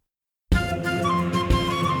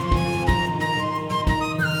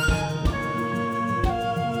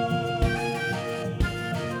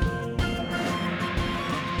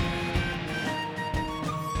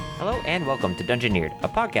and welcome to Dungeoneered, a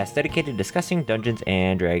podcast dedicated to discussing Dungeons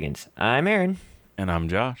and Dragons. I'm Aaron. And I'm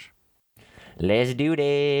Josh. Let's do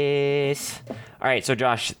this. All right, so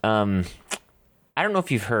Josh, I don't know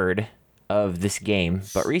if you've heard of this game,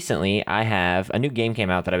 but recently I have a new game came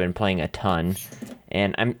out that I've been playing a ton,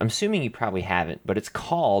 and I'm assuming you probably haven't, but it's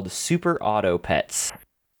called Super Auto Pets.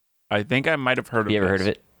 I think I might have heard of it. You ever heard of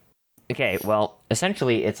it? Okay, well,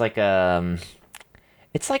 essentially it's like a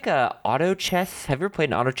auto chess. Have you ever played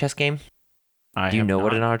an auto chess game? Do you know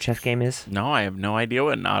what an auto chess game is? No, I have no idea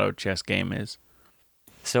what an auto chess game is.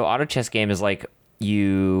 So auto chess game is like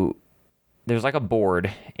there's like a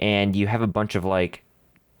board and you have a bunch of like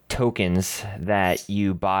tokens that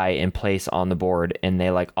you buy and place on the board, and they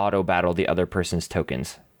like auto battle the other person's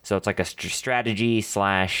tokens. So it's like a strategy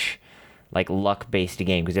slash like luck based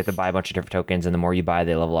game, because you have to buy a bunch of different tokens, and the more you buy,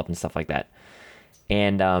 they level up and stuff like that.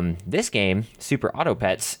 And this game, Super Auto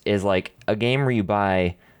Pets, is like a game where you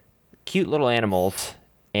buy cute little animals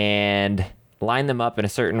and line them up in a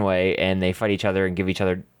certain way, and they fight each other and give each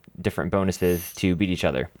other different bonuses to beat each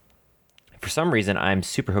other. For some reason, I'm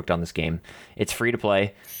super hooked on this game. It's free to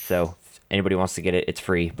play, so if anybody wants to get it, it's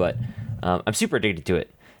free, but I'm super addicted to it.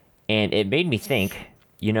 And it made me think,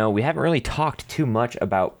 we haven't really talked too much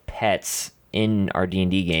about pets in our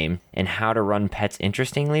D&D game and how to run pets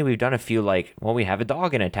interestingly. We've done a few we have a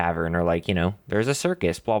dog in a tavern, or there's a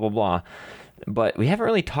circus, blah, blah, blah. But we haven't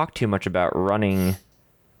really talked too much about running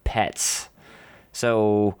pets.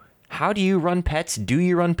 So how do you run pets? Do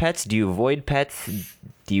you run pets? Do you avoid pets?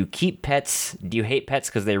 Do you keep pets? Do you hate pets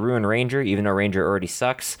because they ruin Ranger, even though Ranger already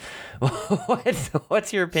sucks?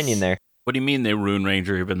 What's your opinion there? What do you mean they ruin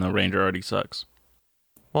Ranger even though Ranger already sucks?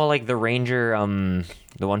 Well, like the Ranger,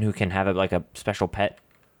 the one who can have a special pet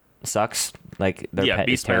sucks. Like their pet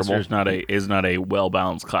is terrible. Beastmaster is not a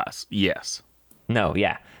well-balanced class. Yes. No,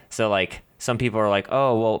 yeah. So some people are like,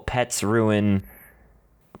 oh, well, pets ruin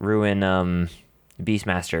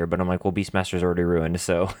Beastmaster, but I'm like, well, Beastmaster's already ruined,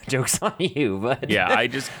 so joke's on you. But yeah, I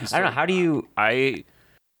don't know. How do you? I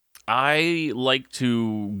like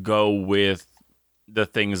to go with the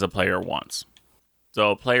things a player wants.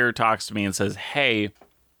 So a player talks to me and says, "Hey,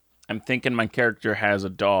 I'm thinking my character has a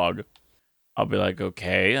dog." I'll be like,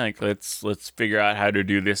 "Okay, let's figure out how to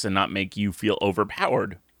do this and not make you feel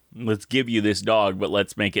overpowered. Let's give you this dog, but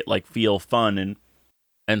let's make it feel fun."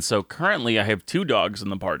 And so currently I have 2 dogs in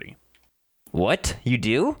the party. What? You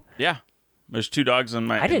do? Yeah. There's 2 dogs in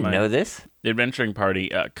my... I didn't know this. Adventuring party.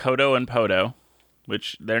 Kodo and Podo,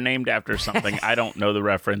 which they're named after something. I don't know the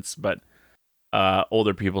reference, but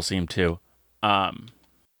older people seem to.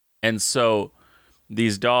 And so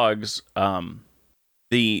these dogs,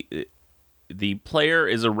 the player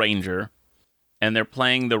is a ranger, and they're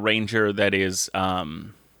playing the ranger that is, I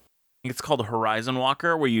think it's called a Horizon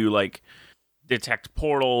Walker, where you detect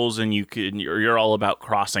portals, and you're all about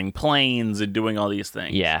crossing planes and doing all these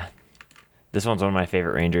things. Yeah. This one's one of my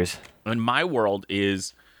favorite rangers. And my world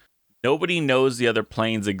is nobody knows the other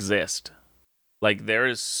planes exist. There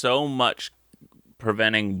is so much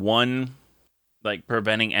preventing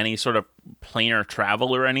any sort of planar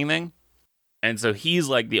travel or anything. And so he's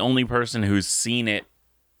the only person who's seen it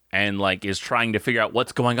and is trying to figure out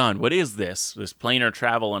what's going on. What is this planar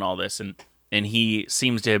travel and all this? And he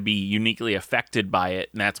seems to be uniquely affected by it,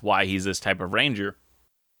 and that's why he's this type of ranger.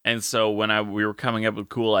 And so when we were coming up with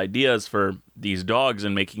cool ideas for these dogs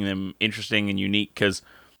and making them interesting and unique, because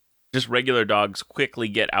just regular dogs quickly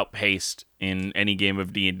get outpaced in any game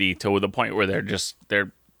of D&D to the point where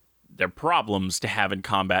they're problems to have in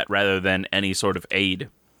combat rather than any sort of aid.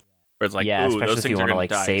 Where it's especially those if you want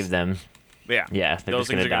to save them. Yeah, yeah, they're those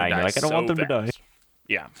just gonna die. And you're I don't want them to die.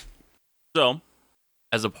 Yeah. So,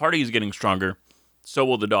 as the party is getting stronger, so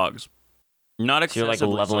will the dogs. Not excessively. So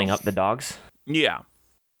you're leveling up the dogs? Yeah.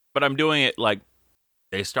 But I'm doing it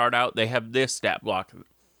they start out, they have this stat block.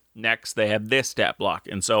 Next, they have this stat block,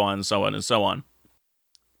 and so on, and so on, and so on.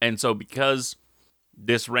 And so because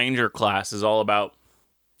this ranger class is all about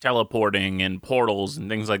teleporting and portals and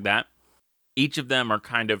things like that, each of them are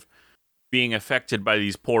kind of being affected by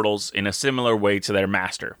these portals in a similar way to their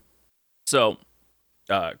master. So,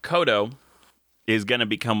 Kodo is going to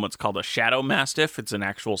become what's called a Shadow Mastiff. It's an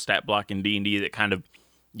actual stat block in D&D that kind of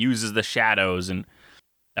uses the shadows and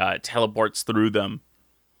teleports through them.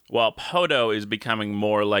 While Podo is becoming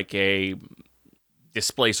more like a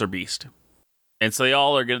Displacer Beast. And so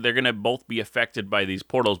they're going to both be affected by these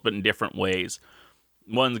portals, but in different ways.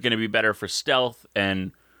 One's going to be better for stealth,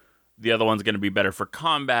 and the other one's going to be better for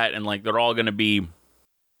combat, and they're all going to be...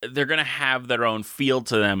 They're going to have their own feel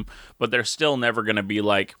to them, but they're still never going to be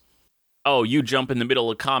oh, you jump in the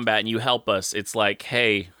middle of combat and you help us. It's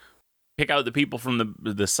hey, pick out the people from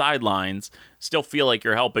the sidelines, still feel like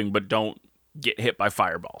you're helping, but don't get hit by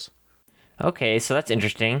fireballs. Okay, so that's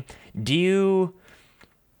interesting. Do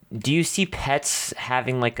you see pets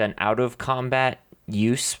having like an out of combat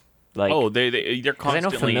use? Like, they're because constantly I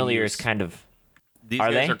know familiar in is use. kind of. These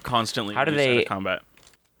Are guys they? are constantly How do in use out they? of combat.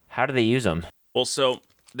 How do they use them? Well, so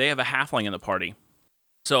they have a halfling in the party.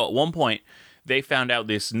 So at one point, they found out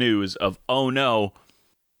this news of, oh no,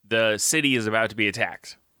 the city is about to be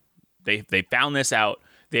attacked. They found this out.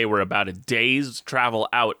 They were about a day's travel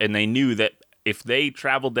out, and they knew that if they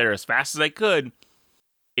traveled there as fast as they could,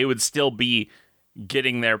 it would still be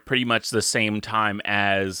getting there pretty much the same time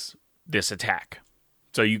as this attack.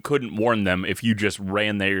 So you couldn't warn them if you just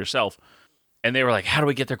ran there yourself. And they were like, how do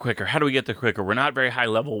we get there quicker? How do we get there quicker? We're not very high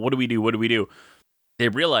level. What do we do? What do we do? They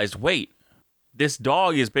realized, wait, this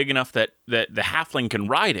dog is big enough that the halfling can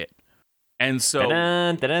ride it. And so,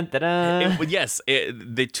 Da-dun, da-dun, da-dun.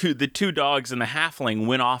 the two dogs and the halfling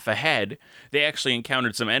went off ahead. They actually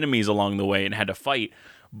encountered some enemies along the way and had to fight.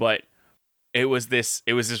 But it was this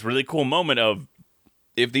really cool moment of,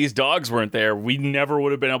 if these dogs weren't there, we never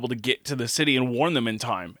would have been able to get to the city and warn them in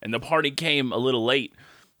time. And the party came a little late.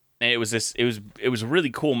 And it was a really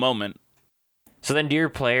cool moment. So then, do your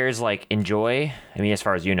players like enjoy? I mean, as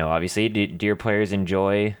far as you know, obviously, do your players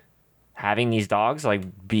enjoy having these dogs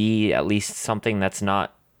like be at least something that's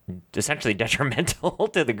not essentially detrimental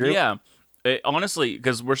to the group? Yeah, honestly,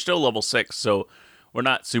 because we're still level 6, so we're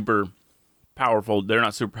not super powerful. They're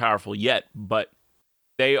not super powerful yet, but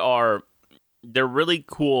they're really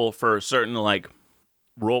cool for certain like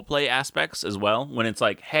roleplay aspects as well. When it's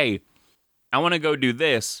like, hey, I want to go do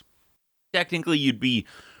this. Technically, you'd be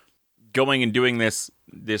going and doing this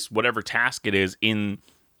whatever task it is in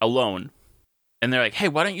alone, and they're like, hey,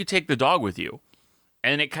 why don't you take the dog with you?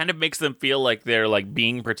 And it kind of makes them feel like they're like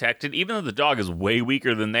being protected, even though the dog is way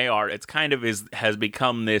weaker than they are. It's kind of has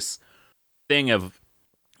become this thing of,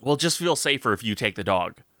 well, just feel safer if you take the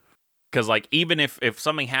dog, because like even if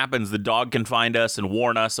something happens, the dog can find us and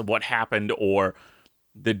warn us of what happened, or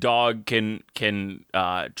the dog can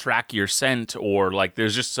track your scent, or like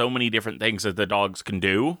there's just so many different things that the dogs can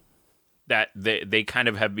do that they kind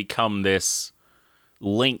of have become this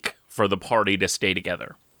link for the party to stay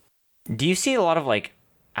together. Do you see a lot of like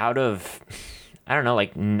out of, I don't know,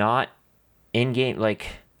 like not in game, like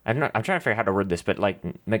I'm trying to figure out how to word this, but like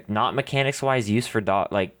not mechanics wise use for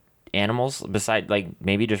dog like animals beside like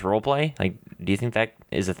maybe just role play? Like, do you think that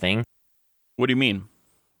is a thing? What do you mean?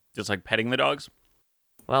 Just like petting the dogs?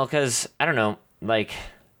 Well, because I don't know, like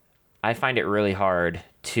I find it really hard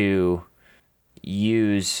to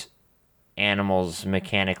use animals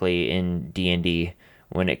mechanically in D&D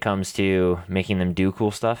when it comes to making them do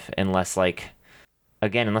cool stuff, unless it's like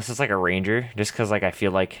a ranger, just because like I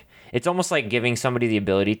feel like it's almost like giving somebody the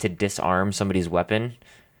ability to disarm somebody's weapon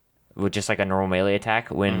with just like a normal melee attack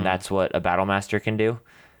when that's what a battle master can do.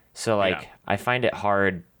 So like I find it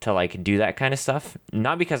hard to like do that kind of stuff,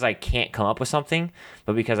 not because I can't come up with something,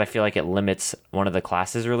 but because I feel like it limits one of the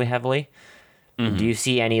classes really heavily. Do you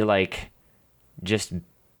see any like just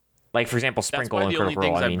like, for example, Sprinkle That's why and the only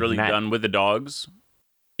Critical things Role? I've really done with the dogs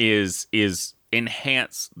is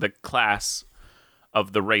enhance the class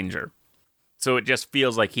of the ranger. So it just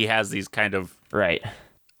feels like he has these kind of Right.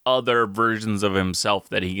 other versions of himself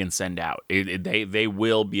that he can send out. They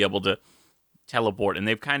will be able to teleport, and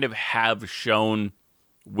they've kind of have shown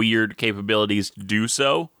weird capabilities to do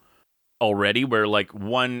so already, where like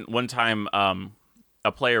one time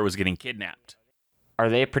a player was getting kidnapped. Are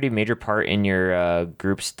they a pretty major part in your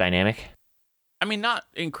group's dynamic? I mean, not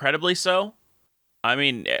incredibly so. I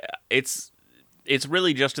mean, it's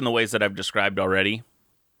really just in the ways that I've described already.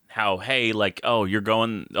 How, hey, like, oh, you're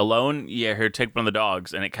going alone? Yeah, here, take one of the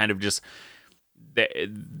dogs. And it kind of just,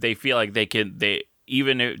 they feel like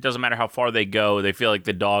even if it doesn't matter how far they go, they feel like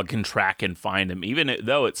the dog can track and find them. Even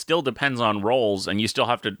though it still depends on roles and you still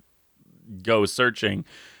have to go searching,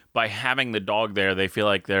 by having the dog there, they feel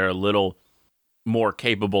like they're a little more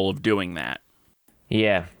capable of doing that.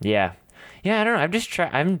 Yeah. I don't know. I've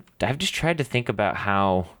just tried to think about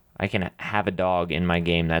how I can have a dog in my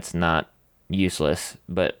game that's not useless,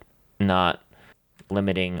 but not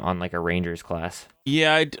limiting on like a ranger's class.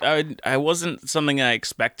 Yeah, I wasn't something I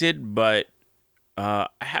expected, but I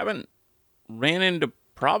haven't ran into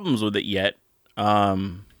problems with it yet.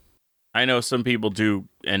 I know some people do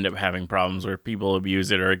end up having problems where people abuse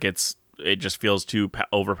it, or it just feels too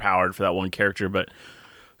overpowered for that one character. But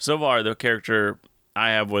so far, the character I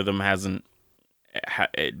have with them they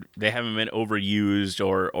haven't been overused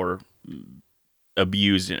or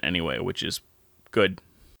abused in any way, which is good.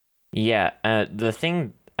 Yeah, the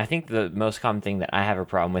thing I think the most common thing that I have a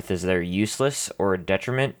problem with is they're useless or a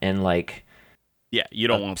detriment, and like Yeah, you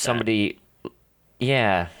don't want somebody,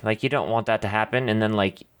 yeah, like you don't want that to happen. And then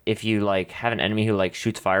like if you like have an enemy who like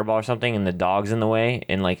shoots fireball or something, and the dog's in the way,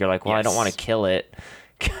 and like you're like, well, I don't want to Yes. kill it,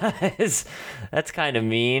 because that's kind of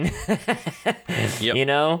mean, Yep. you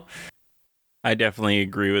know? I definitely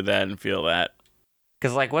agree with that and feel that.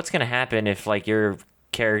 Because like, what's gonna happen if like your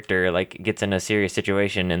character like gets in a serious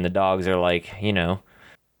situation and the dogs are like,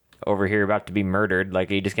 over here about to be murdered?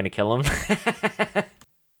 Like, are you just gonna kill them?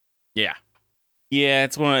 Yeah. Yeah,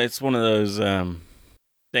 it's one of those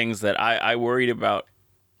things that I worried about,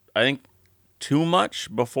 I think, too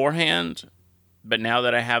much beforehand, but now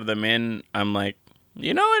that I have them in, I'm like,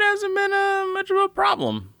 it hasn't been much of a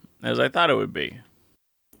problem as I thought it would be.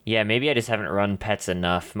 Yeah, maybe I just haven't run pets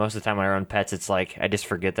enough. Most of the time when I run pets, it's like I just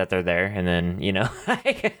forget that they're there, and then Yeah,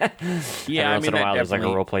 every once in a while there's like a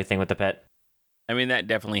role play thing with the pet. I mean, that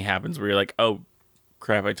definitely happens where you're like, oh,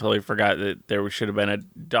 crap, I totally forgot that there should have been a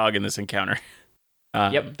dog in this encounter.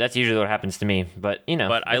 Yep, that's usually what happens to me. But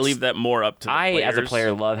But I leave that more up to the players. as a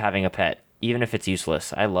player, love having a pet, even if it's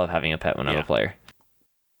useless. I love having a pet when I'm a player.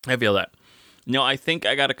 I feel that. No, I think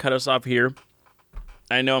I got to cut us off here.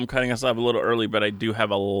 I know I'm cutting us off a little early, but I do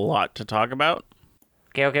have a lot to talk about.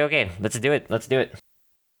 Okay. Let's do it.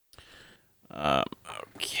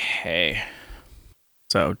 Okay.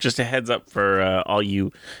 So, just a heads up for all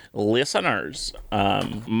you listeners.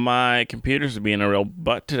 My computer's being a real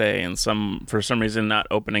butt today, and for some reason not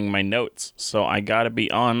opening my notes. So I gotta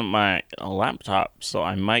be on my laptop. So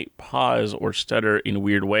I might pause or stutter in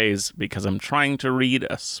weird ways because I'm trying to read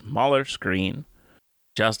a smaller screen.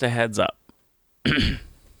 Just a heads up.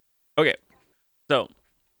 Okay. So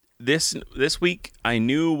this week I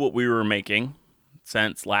knew what we were making.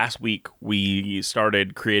 Since last week, we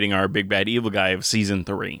started creating our Big Bad Evil Guy of Season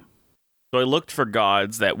 3. So I looked for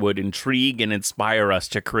gods that would intrigue and inspire us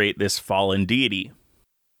to create this fallen deity.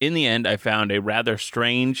 In the end, I found a rather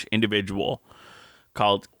strange individual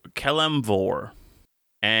called Kelemvor,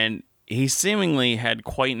 and he seemingly had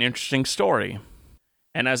quite an interesting story.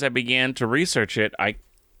 And as I began to research it, I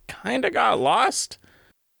kind of got lost,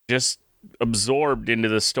 just absorbed into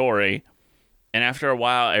the story. And after a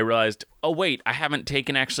while, I realized, oh wait, I haven't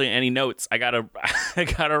taken actually any notes. I gotta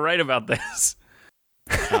write about this.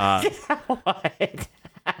 What?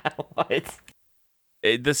 What?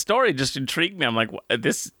 The story just intrigued me. I'm like,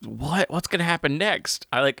 what's gonna happen next?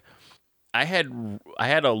 I had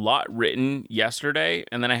a lot written yesterday,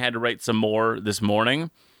 and then I had to write some more this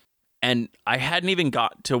morning, and I hadn't even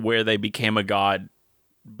got to where they became a god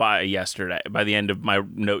by the end of my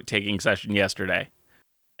note taking session yesterday.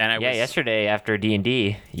 And yesterday after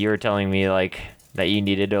D&D, you were telling me like that you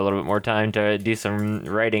needed a little bit more time to do some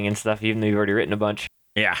writing and stuff, even though you've already written a bunch.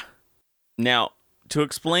 Yeah. Now, to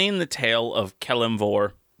explain the tale of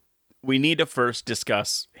Kelemvor, we need to first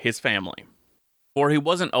discuss his family. For he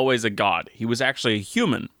wasn't always a god. He was actually a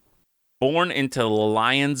human, born into the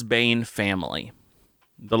Lion's Bane family.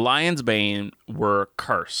 The Lion's Bane were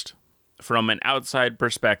cursed. From an outside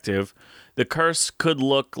perspective, the curse could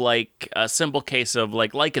look like a simple case of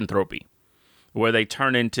like lycanthropy, where they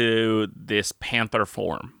turn into this panther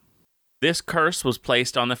form. This curse was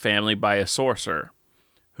placed on the family by a sorcerer,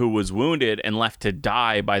 who was wounded and left to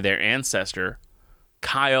die by their ancestor,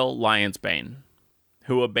 Kyle Lionsbane,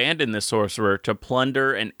 who abandoned the sorcerer to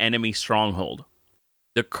plunder an enemy stronghold.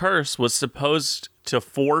 The curse was supposed to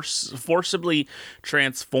forcibly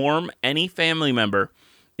transform any family member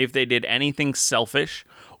if they did anything selfish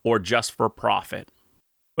or just for profit.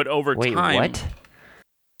 But over time... Wait, what?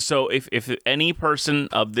 So if any person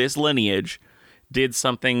of this lineage did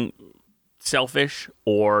something selfish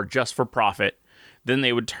or just for profit, then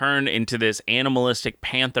they would turn into this animalistic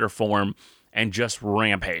panther form and just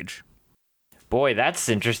rampage. Boy, that's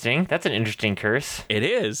interesting. That's an interesting curse. It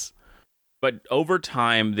is. But over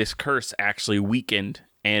time, this curse actually weakened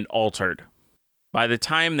and altered. By the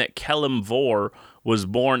time that Kelemvor was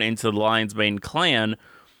born into the Lionsbane clan,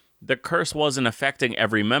 the curse wasn't affecting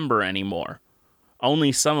every member anymore,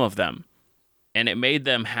 only some of them, and it made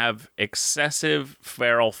them have excessive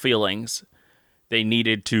feral feelings they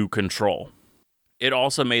needed to control. It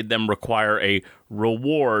also made them require a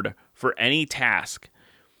reward for any task.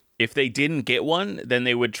 If they didn't get one, then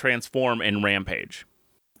they would transform and rampage.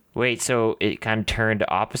 Wait, so it kind of turned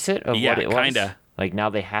opposite of what it was? Kinda. Like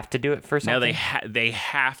now they have to do it for something? Now they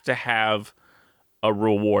have to have a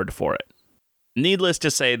reward for it. Needless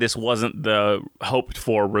to say, this wasn't the hoped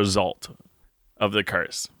for result of the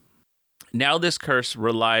curse. Now this curse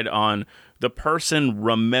relied on the person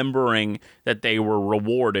remembering that they were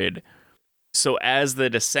rewarded. So as the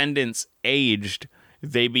descendants aged,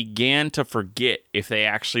 they began to forget if they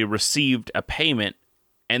actually received a payment,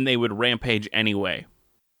 and they would rampage anyway.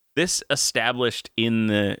 This established in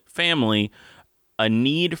the family a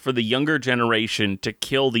need for the younger generation to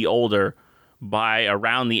kill the older by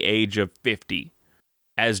around the age of 50,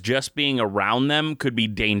 as just being around them could be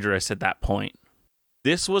dangerous at that point.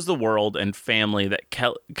 This was the world and family that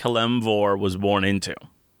Kelemvor was born into.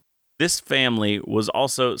 This family was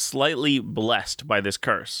also slightly blessed by this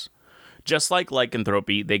curse. Just like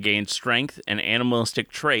lycanthropy, they gained strength and animalistic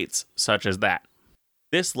traits such as that.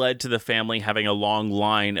 This led to the family having a long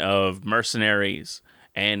line of mercenaries,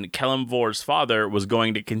 and Kelemvor's father was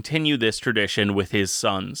going to continue this tradition with his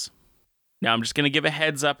sons. Now, I'm just going to give a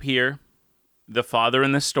heads up here. The father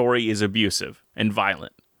in this story is abusive and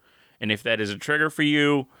violent. And if that is a trigger for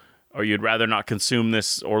you, or you'd rather not consume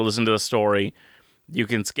this or listen to the story, you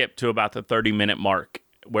can skip to about the 30-minute mark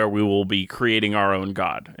where we will be creating our own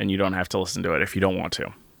god, and you don't have to listen to it if you don't want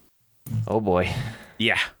to. Oh boy.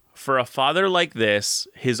 Yeah. For a father like this,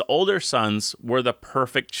 his older sons were the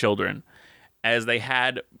perfect children, as they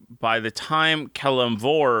had, by the time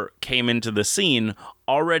Kelemvor came into the scene,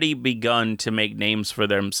 already begun to make names for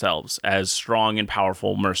themselves as strong and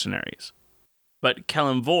powerful mercenaries. But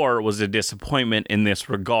Kelemvor was a disappointment in this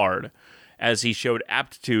regard, as he showed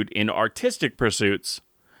aptitude in artistic pursuits,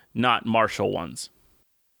 not martial ones.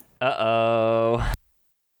 Uh-oh.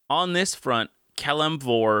 On this front,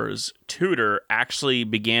 Kelemvor's tutor actually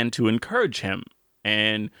began to encourage him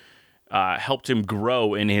and helped him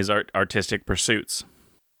grow in his artistic pursuits.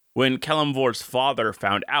 When Kelemvor's father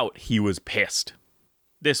found out, he was pissed.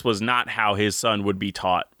 This was not how his son would be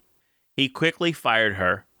taught. He quickly fired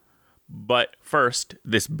her. But first,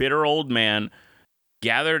 this bitter old man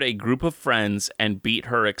gathered a group of friends and beat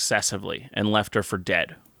her excessively and left her for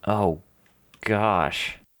dead. Oh,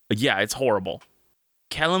 gosh. Yeah, it's horrible.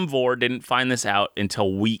 Kelemvor didn't find this out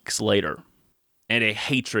until weeks later, and a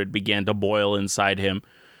hatred began to boil inside him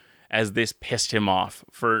as this pissed him off.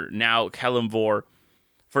 For now, Kelemvor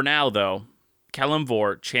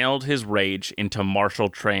channeled his rage into martial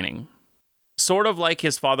training. Sort of like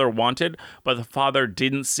his father wanted, but the father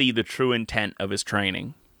didn't see the true intent of his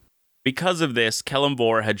training. Because of this,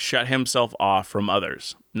 Kelemvor had shut himself off from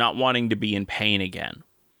others, not wanting to be in pain again.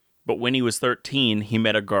 But when he was 13, he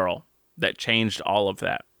met a girl that changed all of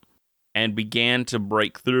that, and began to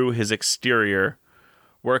break through his exterior,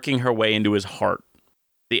 working her way into his heart.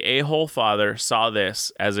 The a-hole father saw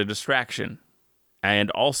this as a distraction,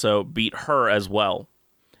 and also beat her as well,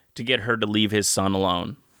 to get her to leave his son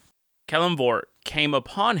alone. Kelemvor came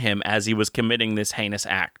upon him as he was committing this heinous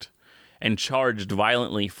act, and charged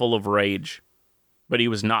violently, full of rage. But he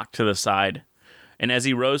was knocked to the side, and as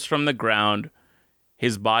he rose from the ground,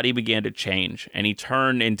 his body began to change, and he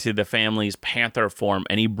turned into the family's panther form,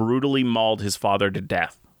 and he brutally mauled his father to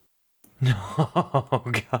death. Oh,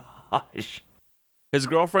 gosh. His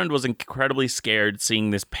girlfriend was incredibly scared seeing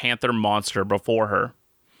this panther monster before her,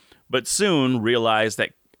 but soon realized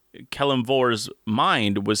that Kelemvor's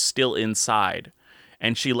mind was still inside,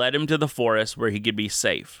 and she led him to the forest where he could be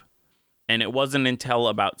safe. And it wasn't until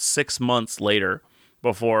about 6 months later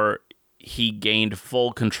before he gained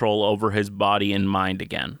full control over his body and mind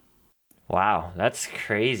again. Wow, that's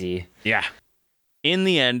crazy. Yeah. In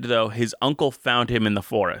the end, though, his uncle found him in the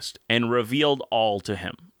forest and revealed all to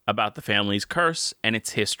him about the family's curse and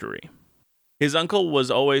its history. His uncle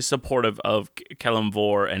was always supportive of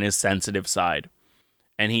Kelemvor and his sensitive side,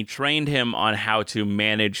 and he trained him on how to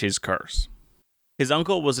manage his curse. His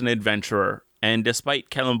uncle was an adventurer, and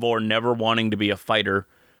despite Kelemvor never wanting to be a fighter,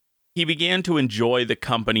 he began to enjoy the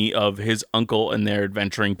company of his uncle and their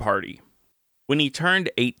adventuring party. When he turned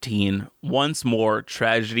 18, once more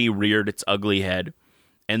tragedy reared its ugly head,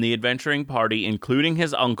 and the adventuring party, including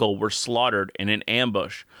his uncle, were slaughtered in an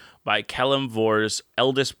ambush by Kelemvor's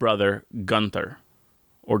eldest brother, Gunther.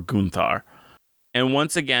 And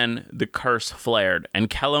once again, the curse flared, and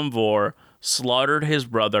Kelemvor slaughtered his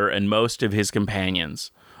brother and most of his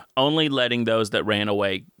companions, only letting those that ran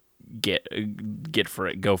away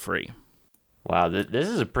go free. Wow, this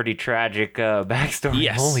is a pretty tragic backstory.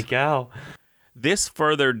 Yes. Holy cow. This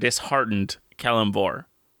further disheartened Kelemvor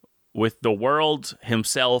with the world,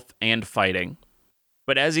 himself, and fighting.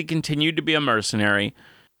 But as he continued to be a mercenary,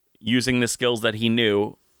 using the skills that he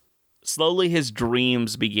knew, slowly his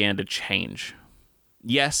dreams began to change.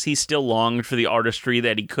 Yes, he still longed for the artistry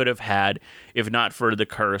that he could have had if not for the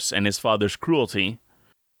curse and his father's cruelty.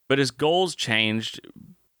 But his goals changed.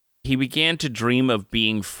 He began to dream of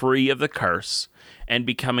being free of the curse and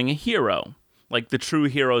becoming a hero, like the true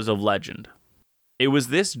heroes of legend. It was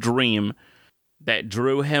this dream that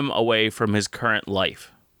drew him away from his current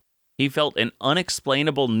life. He felt an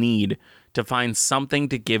unexplainable need to find something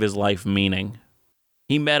to give his life meaning.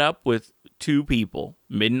 He met up with two people,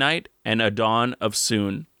 Midnight and Adon of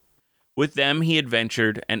Soon. With them, he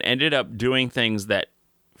adventured and ended up doing things that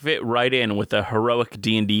fit right in with a heroic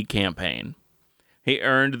D&D campaign. He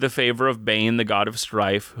earned the favor of Bane, the god of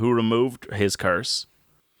strife, who removed his curse,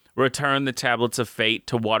 returned the Tablets of Fate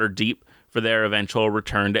to Waterdeep for their eventual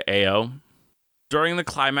return to Ao. During the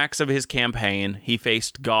climax of his campaign, he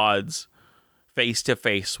faced gods face to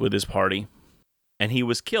face with his party, and he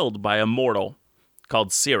was killed by a mortal called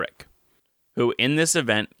Cyric, who in this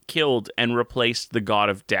event killed and replaced the god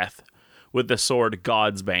of death with the sword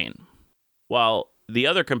God's Bane, while the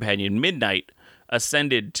other companion, Midnight,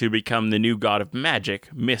 ascended to become the new god of magic,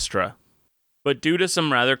 Mystra. But due to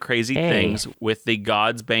some rather crazy things with the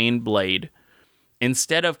God's Bane blade,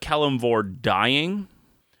 instead of Kelemvor dying,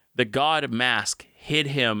 the god Mask hid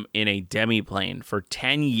him in a demiplane for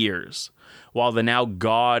 10 years, while the now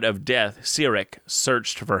god of death, Cyric,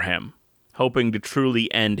 searched for him, hoping to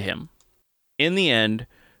truly end him. In the end,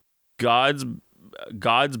 gods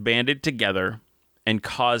banded together and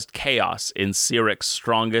caused chaos in Cyric's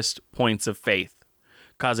strongest points of faith,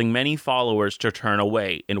 causing many followers to turn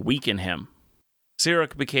away and weaken him.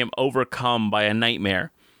 Cyric became overcome by a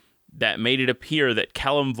nightmare that made it appear that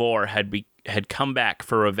Kelemvor had come back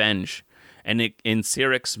for revenge, and in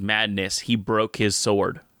Cyric's madness, he broke his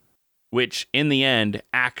sword, which, in the end,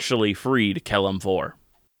 actually freed Kelemvor.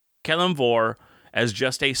 Kelemvor, as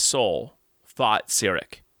just a soul, fought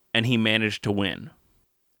Cyric, and he managed to win.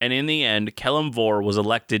 And in the end, Kelemvor was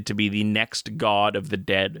elected to be the next god of the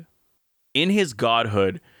dead. In his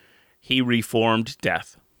godhood, he reformed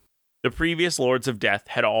death. The previous Lords of Death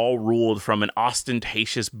had all ruled from an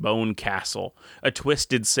ostentatious bone castle, a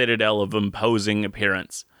twisted citadel of imposing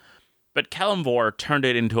appearance. But Kelemvor turned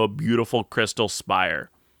it into a beautiful crystal spire.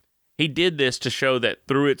 He did this to show that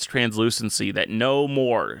through its translucency that no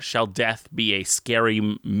more shall death be a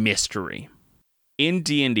scary mystery. In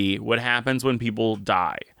D&D, what happens when people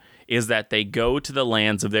die is that they go to the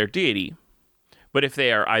lands of their deity. But if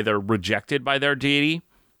they are either rejected by their deity,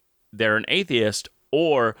 they're an atheist,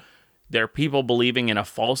 or they're people believing in a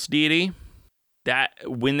false deity, that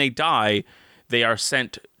when they die, they are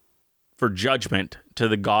sent for judgment to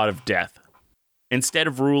the god of death. Instead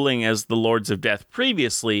of ruling as the Lords of Death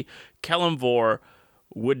previously, Kelemvor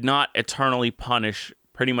would not eternally punish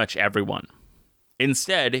pretty much everyone.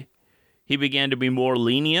 Instead, he began to be more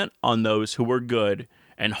lenient on those who were good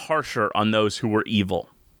and harsher on those who were evil.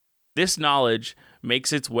 This knowledge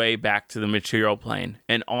makes its way back to the material plane,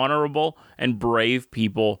 and honorable and brave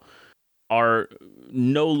people are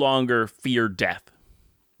no longer fear death,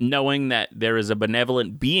 knowing that there is a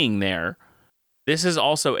benevolent being there. This is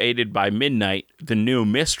also aided by Midnight, the new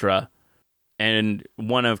Mystra, and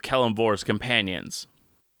one of Kelemvor's companions.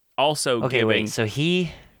 Also giving... So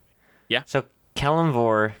Yeah? So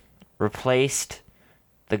Kelemvor replaced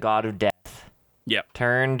the god of death. Yep.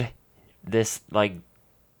 Turned this,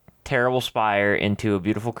 terrible spire into a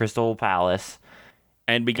beautiful crystal palace.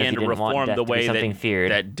 And began to reform the way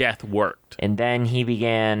that death worked. And then he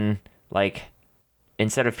began,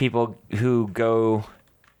 instead of people who go,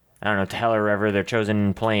 I don't know, to hell or wherever, their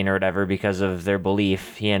chosen plane or whatever because of their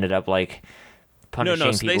belief, he ended up,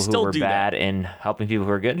 punishing people who were bad and helping people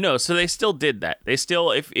who were good? No, so they still did that. They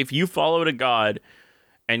still, if you followed a god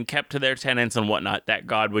and kept to their tenets and whatnot, that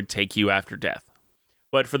god would take you after death.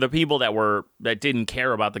 But for the people that didn't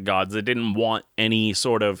care about the gods, that didn't want any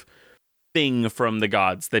sort of thing from the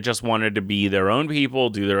gods, that just wanted to be their own people,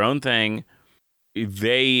 do their own thing,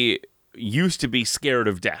 they used to be scared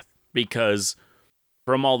of death because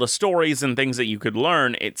from all the stories and things that you could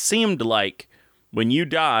learn, it seemed like when you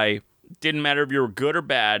die, didn't matter if you were good or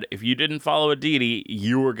bad, if you didn't follow a deity,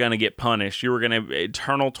 you were going to get punished. You were going to,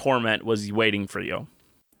 eternal torment was waiting for you.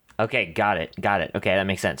 Okay, got it. Okay, that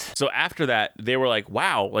makes sense. So after that, they were like,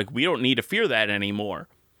 wow, we don't need to fear that anymore.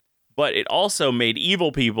 But it also made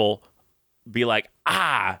evil people be like,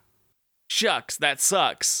 shucks, that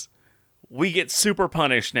sucks. We get super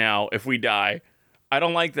punished now if we die. I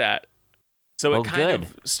don't like that. So it kind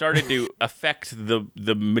of started to affect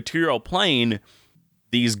the material plane,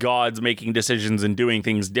 these gods making decisions and doing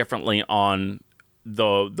things differently on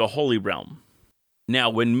the Holy Realm. Now,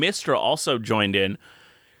 when Mystra also joined in,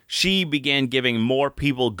 she began giving more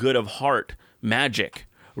people good of heart magic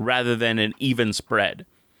rather than an even spread.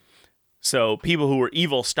 So people who were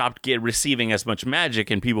evil stopped receiving as much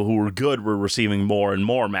magic, and people who were good were receiving more and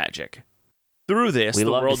more magic. Through this,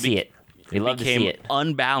 the world became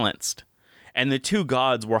unbalanced, and the two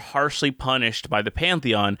gods were harshly punished by the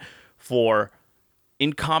Pantheon for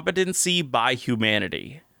incompetency by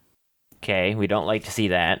humanity. Okay, we don't like to see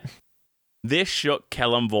that. This shook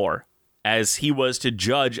Kelemvor, as he was to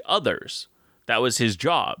judge others. That was his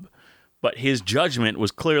job, but his judgment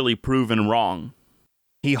was clearly proven wrong.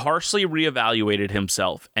 He harshly reevaluated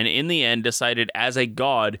himself, and in the end decided as a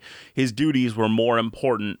god his duties were more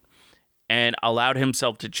important, and allowed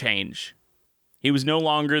himself to change. He was no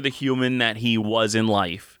longer the human that he was in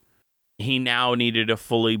life. He now needed to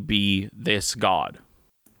fully be this god.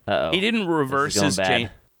 Uh-oh. He didn't reverse This is going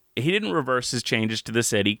bad. He didn't reverse his changes to the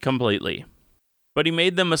city completely, but he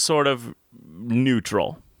made them a sort of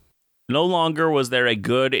neutral. No longer was there a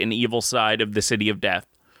good and evil side of the city of death,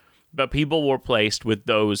 but people were placed with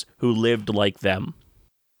those who lived like them.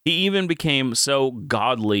 He even became so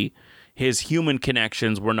godly, his human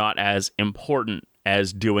connections were not as important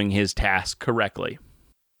as doing his task correctly.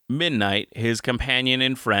 Midnight, his companion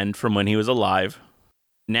and friend from when he was alive,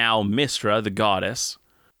 now Mystra, the goddess,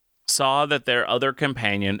 saw that their other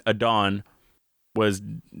companion, Adon, was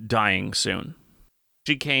dying soon.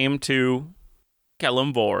 She came to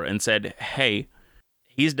Kelemvor and said, "Hey,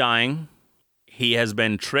 he's dying. He has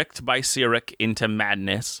been tricked by Cyric into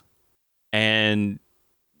madness and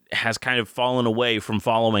has kind of fallen away from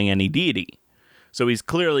following any deity. So he's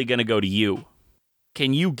clearly going to go to you.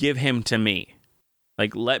 Can you give him to me?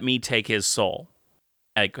 Like, let me take his soul.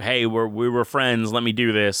 Like, hey, we were friends. Let me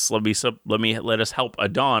do this. Let us help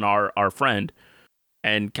Adon, our friend."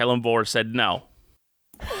 And Kelemvor said no.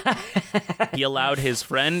 He allowed his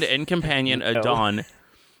friend and companion Adon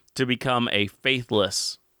to become a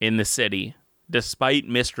faithless in the city, despite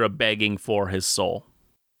Mystra begging for his soul.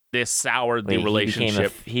 This soured the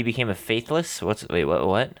relationship. He became a faithless?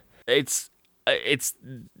 What? It's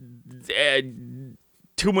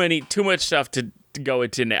too much stuff to go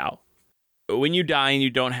into now. When you die and you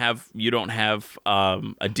don't have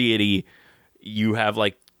a deity, you have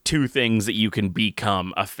like two things that you can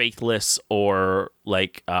become: a faithless or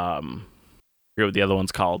like I forget what the other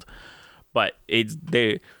one's called. But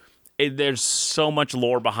there's so much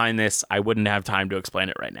lore behind this. I wouldn't have time to explain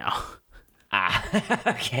it right now.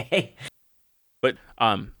 Okay. But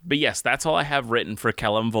yes, that's all I have written for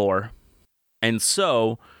Kelemvor. And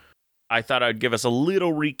so I thought I'd give us a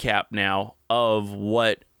little recap now of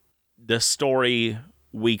what the story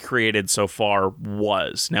we created so far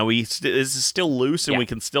was. Now, this is still loose and we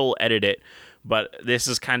can still edit it, but this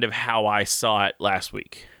is kind of how I saw it last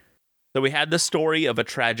week. So we had the story of a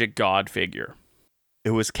tragic god figure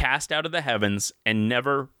who was cast out of the heavens and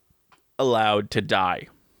never allowed to die.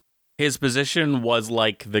 His position was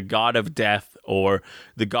like the god of death or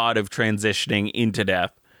the god of transitioning into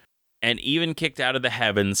death. And even kicked out of the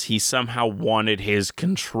heavens, he somehow wanted his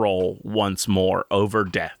control once more over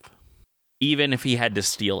death, even if he had to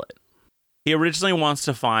steal it. He originally wants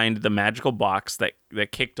to find the magical box that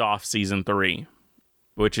kicked off Season 3,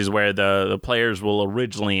 which is where the players will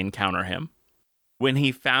originally encounter him. When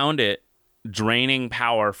he found it, draining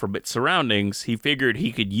power from its surroundings, he figured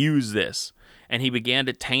he could use this, and he began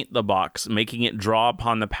to taint the box, making it draw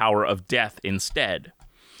upon the power of death instead.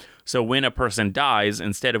 So when a person dies,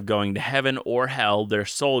 instead of going to heaven or hell, their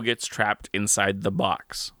soul gets trapped inside the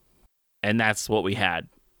box. And that's what we had.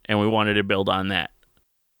 And we wanted to build on that.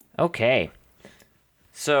 Okay.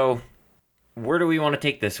 So, where do we want to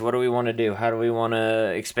take this? What do we want to do? How do we want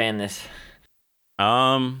to expand this?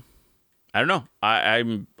 I don't know.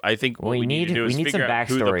 I think what we need to do is figure out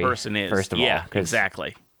who the person is. First of all. Yeah,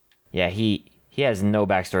 exactly. Yeah, he has no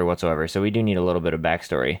backstory whatsoever, so we do need a little bit of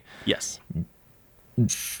backstory. Yes.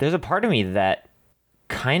 There's a part of me that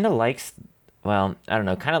kind of likes, kind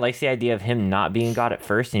of likes the idea of him not being God at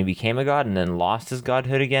first, and he became a god and then lost his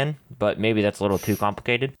godhood again, but maybe that's a little too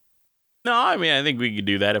complicated. No, I mean, I think we could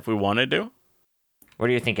do that if we wanted to. What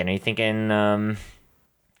are you thinking? Are you thinking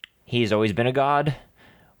he's always been a god?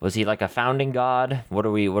 Was he like a founding god? What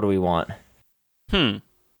do we want? And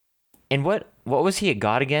what was he a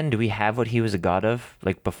god again? Do we have what he was a god of,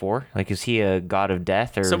 like, before? Like, is he a god of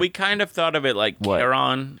death? Or so we kind of thought of it like what?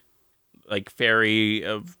 Charon, like fairy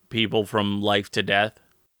of people from life to death.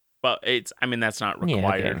 But that's not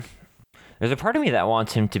required. Yeah, okay. There's a part of me that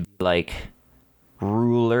wants him to be, like,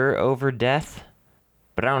 ruler over death,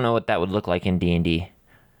 but I don't know what that would look like in D&D.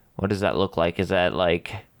 What does that look like? Is that,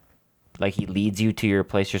 like he leads you to your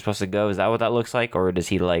place you're supposed to go? Is that what that looks like? Or does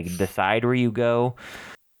he, like, decide where you go?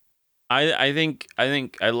 I think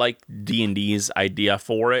I like D&D's idea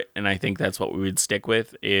for it, and I think that's what we would stick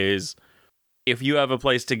with, is if you have a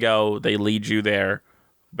place to go, they lead you there,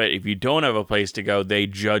 but if you don't have a place to go, they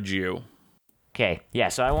judge you. Okay, yeah,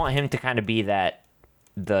 so I want him to kind of be that,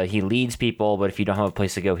 he leads people, but if you don't have a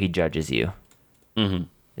place to go, he judges you. Mm-hmm.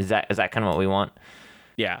 Is that kind of what we want?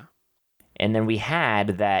 Yeah. And then we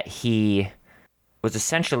had that he was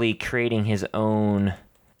essentially creating his own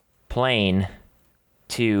plane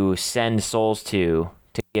to send souls to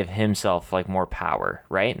give himself like more power,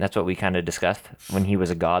 right? That's what we kind of discussed when he was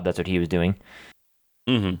a god. That's what he was doing.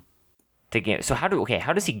 Mm-hmm. So how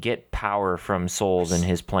does he get power from souls in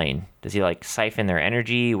his plane? Does he like siphon their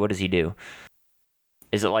energy? What does he do?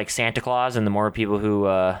 Is it like Santa Claus, and the more people who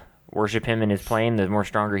worship him in his plane, the more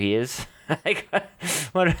stronger he is? Like,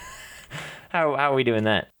 what? How are we doing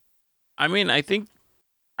that? I mean, I think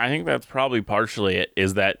that's probably partially it.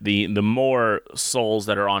 Is that the more souls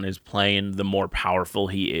that are on his plane, the more powerful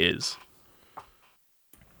he is.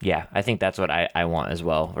 Yeah, I think that's what I want as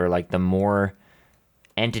well. Or like the more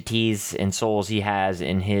entities and souls he has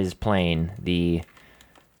in his plane, the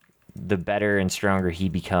better and stronger he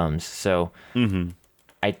becomes. So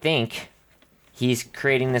I think he's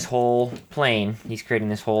creating this whole plane. He's creating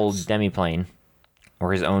this whole demi-plane,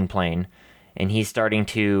 or his own plane, and he's starting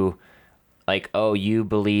to like, oh, you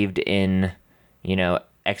believed in,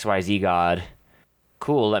 XYZ God.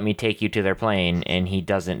 Cool, let me take you to their plane, and he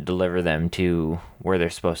doesn't deliver them to where they're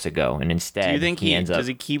supposed to go, and instead, do you think he ends up... Does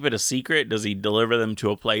he keep it a secret? Does he deliver them to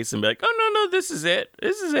a place and be like, oh, no, this is it.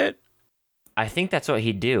 This is it. I think that's what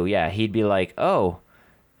he'd do, yeah. He'd be like, oh,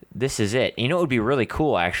 this is it. You know what would be really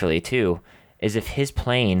cool, actually, too, is if his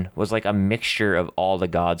plane was like a mixture of all the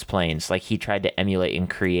gods' planes. Like, he tried to emulate and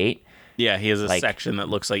create. Yeah, he has a section that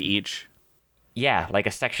looks like each. Yeah, like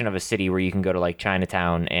a section of a city where you can go to like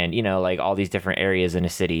Chinatown and, like all these different areas in a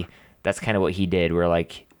city. That's kind of what he did. We're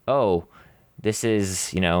like, oh, this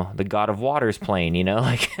is, the God of Water's plane,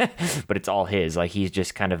 like, but it's all his. Like, he's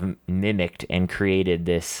just kind of mimicked and created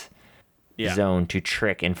this zone to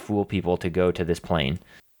trick and fool people to go to this plane.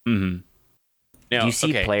 Mm-hmm. Now, do you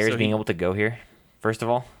see players being able to go here, first of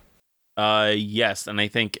all? Yes, and I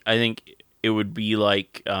think it would be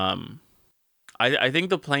like, I think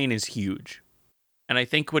the plane is huge. And I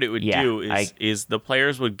think what it would do is the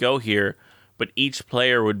players would go here, but each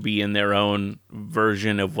player would be in their own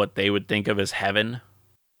version of what they would think of as heaven.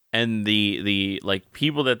 And the like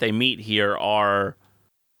people that they meet here are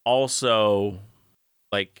also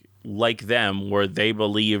like them, where they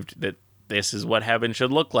believed that this is what heaven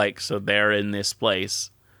should look like, so they're in this place.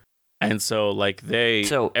 And so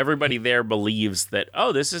everybody there believes that,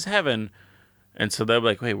 oh, this is heaven. And so they'll be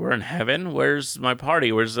like, wait, we're in heaven? Where's my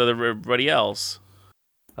party? Where's everybody else?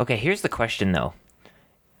 Okay, here's the question, though.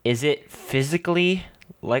 Is it physically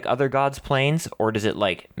like other gods' planes, or does it,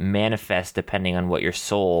 like, manifest depending on what your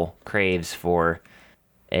soul craves for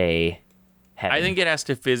a heaven? I think it has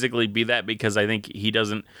to physically be that, because I think he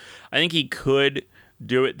could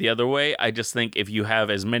do it the other way. I just think if you have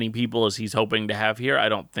as many people as he's hoping to have here, I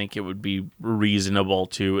don't think it would be reasonable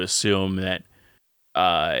to assume that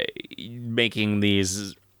making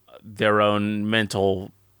these their own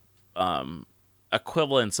mental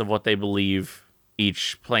equivalents of what they believe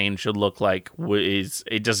each plane should look like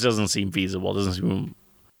it just doesn't seem feasible. It doesn't seem...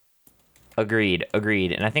 Agreed.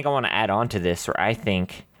 And I think I want to add on to this, where I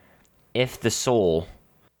think if the soul,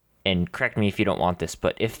 and correct me if you don't want this,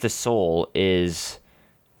 but if the soul is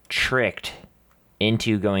tricked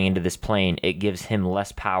into going into this plane, it gives him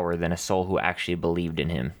less power than a soul who actually believed in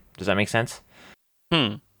him. Does that make sense?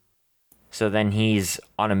 So then he's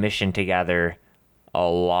on a mission to gather a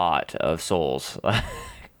lot of souls,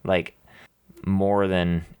 like more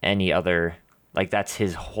than any other. Like, that's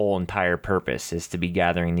his whole entire purpose, is to be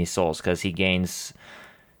gathering these souls, because he gains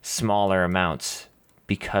smaller amounts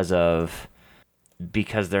because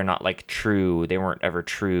they're not like true. They weren't ever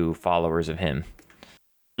true followers of him.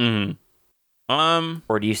 Or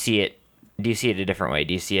do you see it a different way?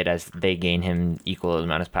 Do you see it as they gain him equal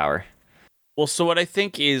amount of power? Well, so what I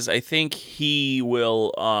think he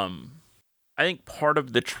will, I think part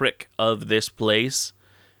of the trick of this place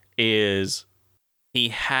is he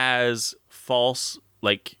has false,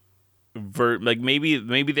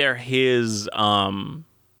 maybe they're his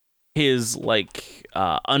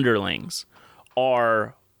underlings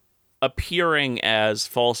are appearing as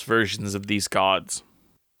false versions of these gods.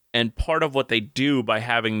 And part of what they do by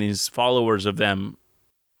having these followers of them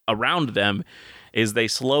around them is they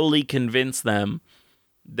slowly convince them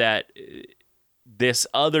that this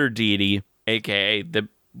other deity, aka the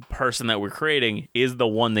person that we're creating, is the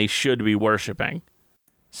one they should be worshiping.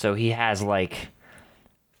 So he has like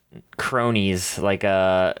cronies, like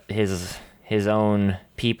his own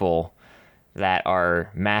people that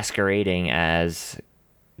are masquerading as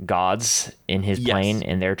gods in his plane,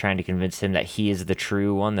 and they're trying to convince him that he is the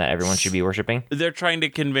true one that everyone should be worshiping. They're trying to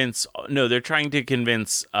convince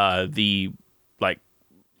the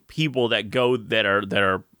people that go that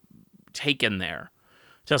are taken there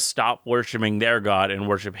to stop worshiping their god and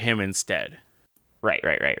worship him instead. Right.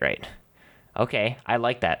 Okay, I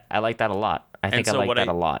like that. I like that a lot. I think I like that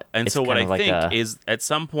a lot. And It's so what kind I of like think is at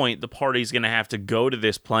some point the party's going to have to go to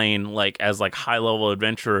this plane like as like high level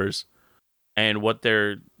adventurers, and what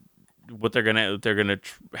they're gonna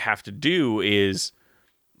have to do is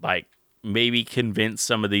like maybe convince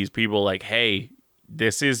some of these people like, hey,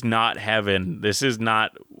 this is not heaven. This is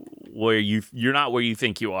not where you're not where you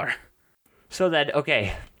think you are. So that,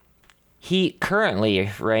 okay, he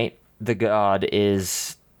currently, right, the god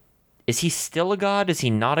is he still a god? Is he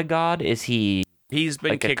not a god? Is he... He's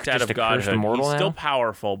been like kicked out just of a cursed godhood. immortal He's now? still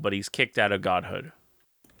powerful, but he's kicked out of godhood.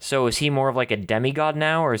 So is he more of like a demigod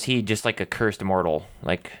now, or is he just like a cursed immortal?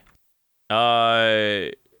 Like...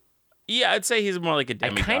 Yeah, I'd say he's more like a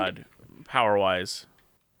demigod, power-wise.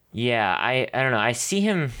 Yeah, I don't know. I see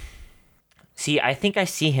him... See, I think I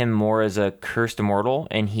see him more as a cursed immortal,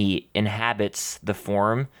 and he inhabits the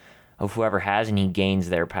form of whoever has, and he gains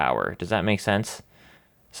their power. Does that make sense?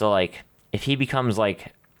 So, like, if he becomes,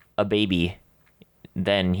 like, a baby,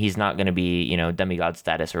 then he's not going to be, you know, demigod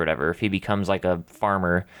status or whatever. If he becomes, like, a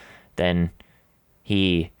farmer, then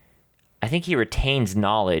I think he retains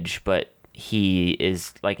knowledge, but he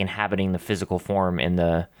is, like, inhabiting the physical form and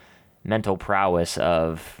the mental prowess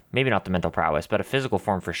of, maybe not the mental prowess, but a physical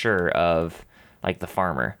form for sure of, like, the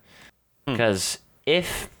farmer. Because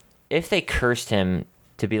if they cursed him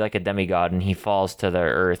to be like a demigod and he falls to the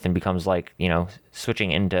earth and becomes like, you know,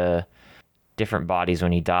 switching into different bodies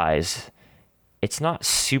when he dies, it's not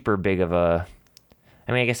super big of a...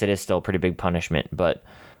 I mean, I guess it is still a pretty big punishment, but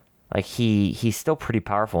like he's still pretty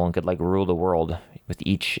powerful and could like rule the world with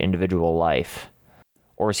each individual life.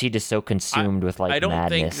 Or is he just so consumed with like I don't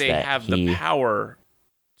madness think they that have the power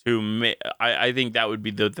to... I think that would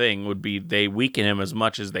be the thing, would be they weaken him as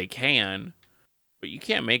much as they can, but you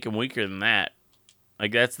can't make him weaker than that.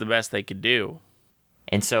 Like, that's the best they could do.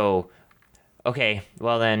 And so, okay,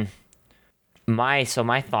 well then, my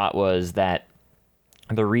thought was that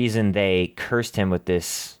the reason they cursed him with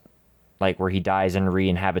this, like where he dies and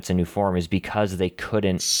re-inhabits a new form, is because they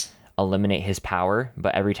couldn't eliminate his power,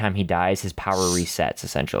 but every time he dies, his power resets,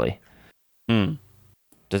 essentially.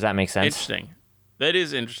 Does that make sense? Interesting. That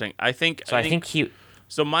is interesting. I think he...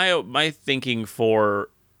 So my thinking for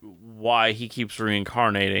why he keeps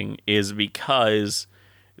reincarnating is because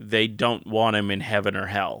they don't want him in heaven or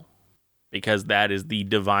hell, because that is the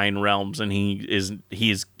divine realms, and he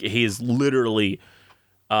is literally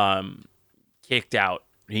kicked out.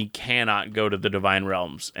 He cannot go to the divine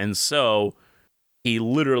realms, and so he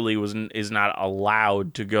literally is not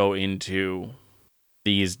allowed to go into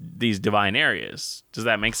these divine areas. Does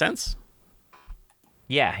that make sense?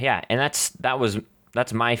 Yeah, and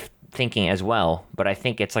that's my thinking as well. But I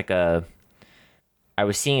think it's like I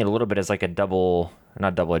was seeing it a little bit as like a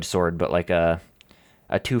not double-edged sword, but like a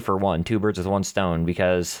 2-for-1, two birds with one stone,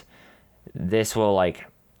 because this will, like,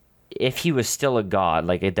 if he was still a god,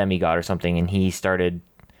 like a demigod or something, and he started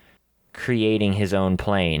creating his own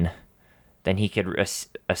plane, then he could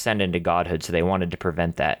ascend into godhood. So they wanted to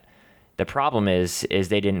prevent that. The problem is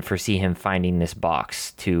they didn't foresee him finding this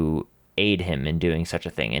box to aid him in doing such a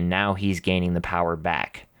thing, and now he's gaining the power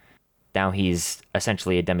back. Now he's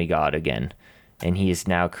essentially a demigod again, and he is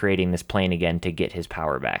now creating this plane again to get his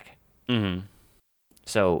power back. Mm-hmm.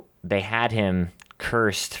 So they had him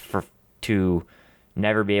cursed to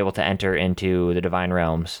never be able to enter into the divine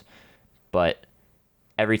realms, but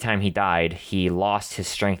every time he died, he lost his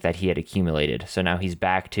strength that he had accumulated. So now he's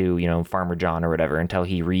back to, you know, Farmer John or whatever, until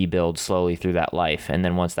he rebuilds slowly through that life. And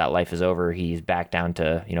then once that life is over, he's back down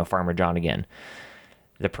to, you know, Farmer John again.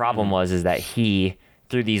 The problem is that he,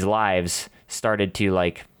 through these lives, started to,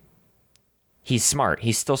 like, he's smart.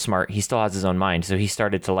 He's still smart. He still has his own mind. So he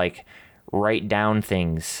started to, like, write down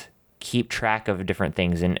things, keep track of different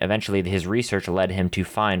things. And eventually his research led him to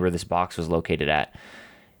find where this box was located at.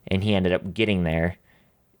 And he ended up getting there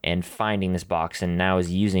and finding this box, and now is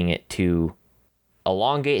using it to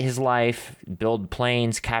elongate his life, build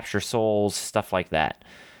planes, capture souls, stuff like that.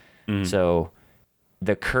 So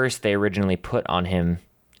the curse they originally put on him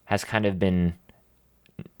has kind of been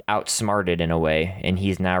outsmarted in a way, and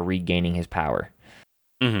he's now regaining his power.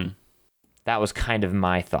 That was kind of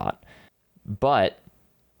my thought. But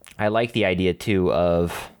I like the idea too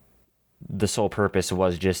of the sole purpose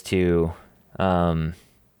was just to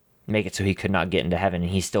make it so he could not get into heaven,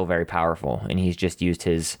 and he's still very powerful, and he's just used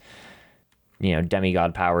his, you know,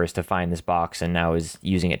 demigod powers to find this box, and now is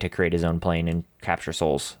using it to create his own plane and capture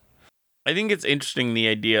souls. I think it's interesting, the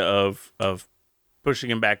idea of pushing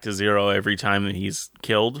him back to zero every time that he's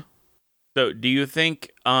killed. So do you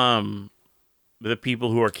think the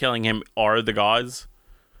people who are killing him are the gods?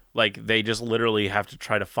 Like, they just literally have to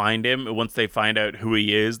try to find him. And once they find out who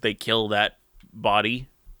he is, they kill that body.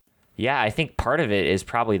 Yeah, I think part of it is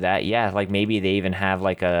probably that. Yeah, like maybe they even have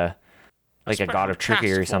like a god special of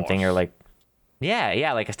trickery or task something, or force. like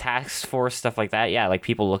yeah, like a task force, stuff like that. Yeah, like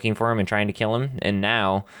people looking for him and trying to kill him. And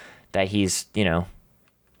now that he's,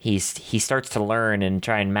 he starts to learn and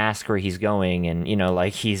try and mask where he's going, and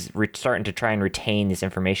like he's starting to try and retain this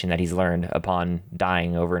information that he's learned upon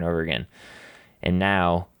dying over and over again. And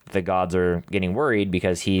now the gods are getting worried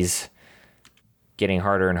because he's getting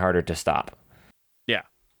harder and harder to stop. Yeah.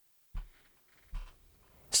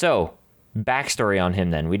 So, backstory on him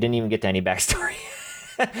then. We didn't even get to any backstory.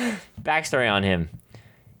 Backstory on him.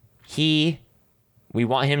 We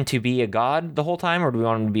want him to be a god the whole time, or do we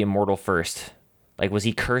want him to be immortal first? Like, was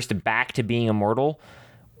he cursed back to being immortal,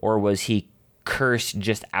 or was he cursed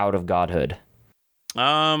just out of godhood?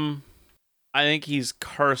 I think he's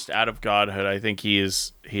cursed out of godhood. I think he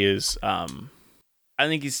is. I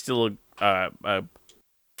think he's still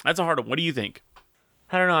that's a hard one. What do you think?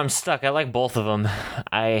 I don't know. I'm stuck. I like both of them.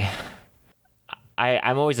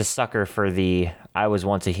 I'm always a sucker for the I was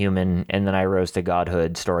once a human and then I rose to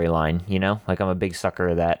godhood storyline, Like, I'm a big sucker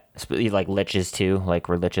of that. Like liches too, like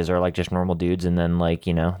where liches are like just normal dudes and then like,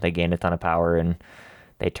 they gain a ton of power and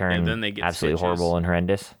they turn And then they get absolutely stitches. horrible and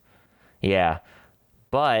horrendous. Yeah.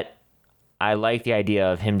 But I like the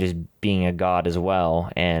idea of him just being a god as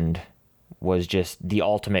well, and was just the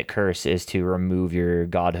ultimate curse is to remove your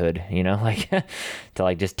godhood, like to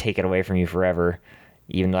like just take it away from you forever,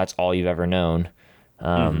 even though that's all you've ever known.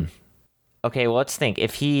 Okay, well, let's think.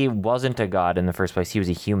 If he wasn't a god in the first place, he was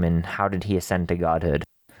a human. How did he ascend to godhood?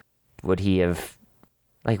 Would he have,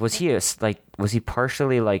 like, was he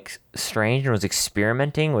partially like strange and was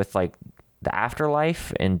experimenting with like the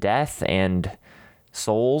afterlife and death and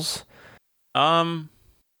souls? I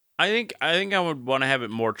think I would want to have it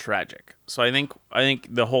more tragic. So I think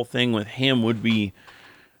the whole thing with him would be,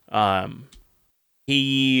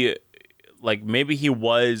 he, like, maybe he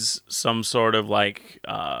was some sort of like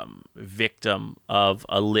victim of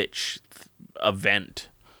a lich event.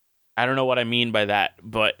 I don't know what I mean by that,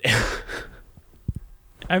 but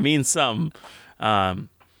I mean some.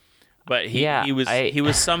 But he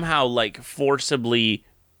was somehow like forcibly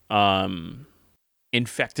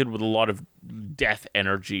infected with a lot of death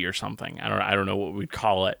energy or something. I don't know what we'd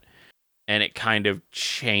call it, and it kind of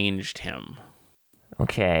changed him.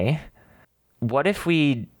 Okay. What if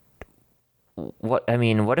we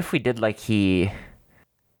did like he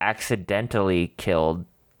accidentally killed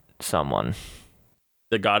someone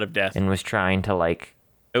The god of death. and was trying to like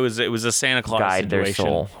It was a Santa Claus guide situation. their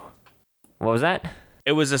soul? What was that?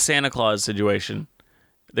 It was a Santa Claus situation.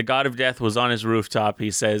 The god of death was on his rooftop. He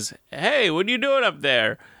says, "Hey, what are you doing up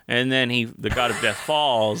there?" And then the god of death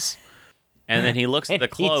falls. And then he looks at the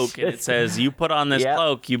cloak and it says, "You put on this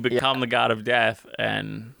cloak, you become the god of death."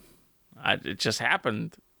 And it just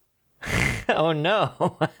happened. Oh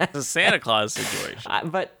no. It's a Santa Claus situation.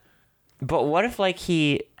 But what if like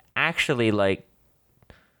he actually like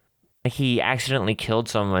he accidentally killed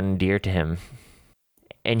someone dear to him,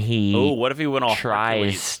 and he What if he went all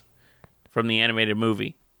Hercules tries from the animated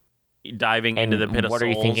movie, diving into the pit of what souls? are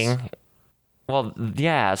you thinking? Well,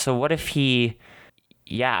 yeah. So what if he?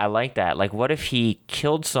 Yeah, I like that. Like, what if he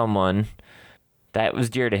killed someone that was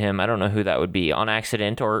dear to him? I don't know who that would be, on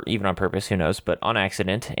accident or even on purpose. Who knows? But on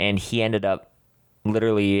accident, and he ended up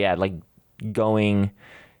literally, like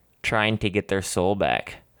trying to get their soul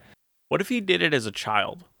back. What if he did it as a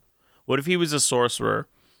child? What if he was a sorcerer,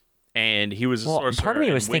 and he was a sorcerer? Part of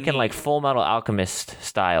me was and when thinking like Full Metal Alchemist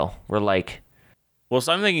style, where like. Well,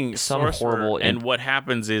 so I'm thinking Some sorcerer, horrible and what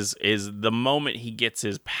happens is the moment he gets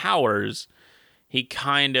his powers, he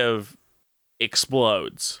kind of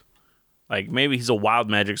explodes. Like, maybe he's a wild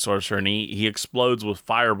magic sorcerer, and he explodes with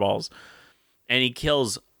fireballs, and he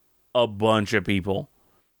kills a bunch of people,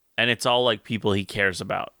 and it's all like people he cares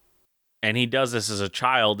about. And he does this as a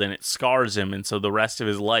child, and it scars him, and so the rest of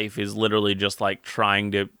his life is literally just like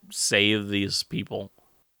trying to save these people,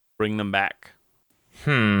 bring them back.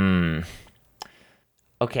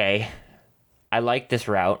 Okay, I like this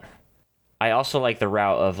route. I also like the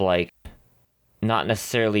route of like not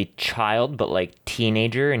necessarily child, but like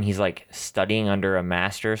teenager, and he's like studying under a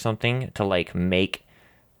master or something to like make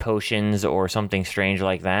potions or something strange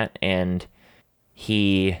like that, and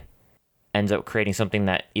he ends up creating something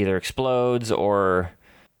that either explodes or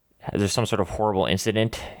there's some sort of horrible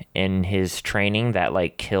incident in his training that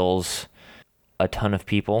like kills a ton of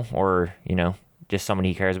people, or just someone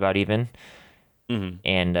he cares about even.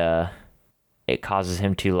 And it causes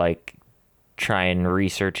him to like try and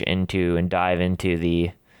research into and dive into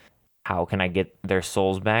how can I get their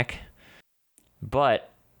souls back?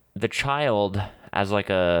 But the child, as like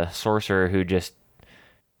a sorcerer who just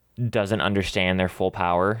doesn't understand their full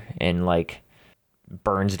power and like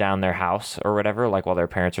burns down their house or whatever, like while their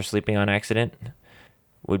parents are sleeping on accident,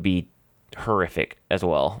 would be horrific as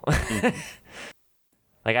well.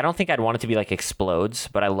 Like, I don't think I'd want it to be like explodes,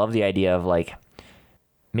 but I love the idea of like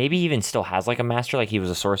maybe even still has like a master, like he was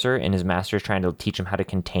a sorcerer and his master is trying to teach him how to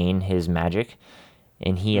contain his magic,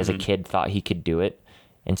 and he as a kid thought he could do it.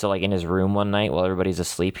 And so like in his room one night while everybody's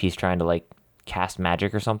asleep, he's trying to like cast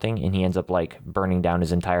magic or something, and he ends up like burning down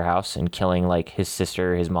his entire house and killing like his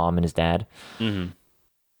sister, his mom, and his dad.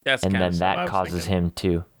 That's And kind then of that causes him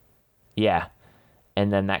to, yeah.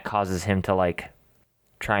 And then that causes him to like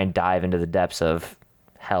try and dive into the depths of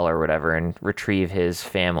hell or whatever and retrieve his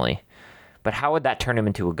family. But how would that turn him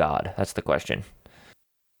into a god? That's the question.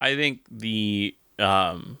 I think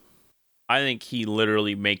I think he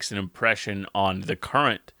literally makes an impression on the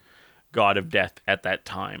current god of death at that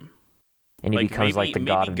time. And he Like, becomes like the maybe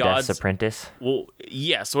god of gods- death's apprentice. Well,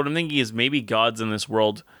 yes. What I'm thinking is maybe gods in this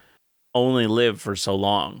world only live for so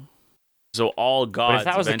long. So all But gods if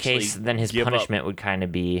that was the eventually case, then his give up. punishment would kind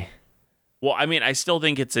of be... Well, I mean, I still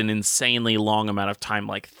think it's an insanely long amount of time,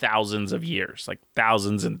 like thousands of years, like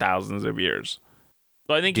thousands and thousands of years.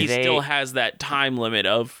 So I think Do he they- still has that time limit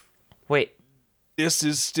of Wait, this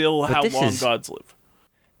is still But how this long is- gods live.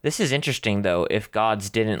 this is interesting, though. If gods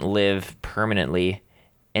didn't live permanently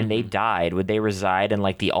and they died, would they reside in,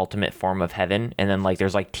 like, the ultimate form of heaven? And then, like,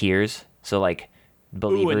 there's, like, tiers. So, like,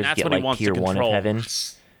 believers that's get, what he like, wants to tier 1 of control. heaven.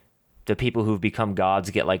 The people who've become gods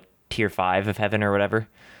get, like, tier 5 of heaven or whatever.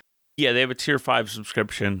 Yeah, they have a tier 5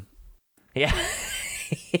 subscription. Yeah.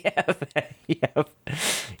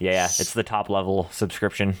 Yeah, it's the top level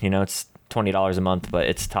subscription. You know, it's $20 a month, but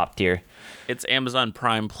it's top tier. It's Amazon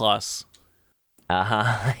Prime Plus.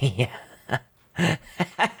 Yeah.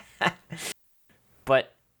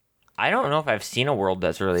 But I don't know if I've seen a world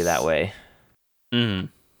that's really that way.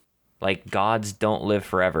 Like, gods don't live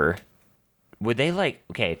forever. Would they, like...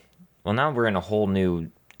 Okay, well, now we're in a whole new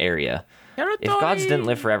area. If gods didn't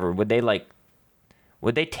live forever, would they, like...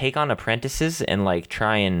 Would they take on apprentices and, like,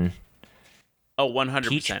 try and... Oh, 100%.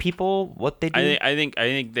 teach people what they do? I think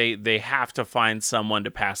they have to find someone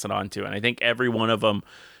to pass it on to, and I think every one of them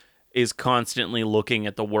is constantly looking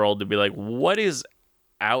at the world to be like, what is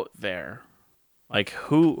out there? Like,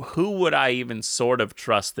 who would I even sort of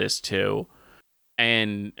trust this to?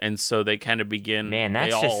 And so they kind of begin. Man,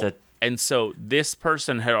 that's they just all- a- And so this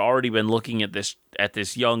person had already been looking at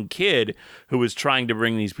this young kid who was trying to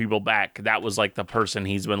bring these people back. That was like the person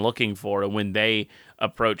he's been looking for. And when they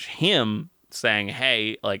approach him saying,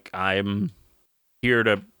 hey, like, I'm here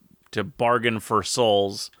to bargain for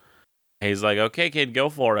souls, he's like, okay, kid, go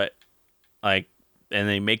for it. Like, and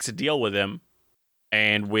then he makes a deal with him.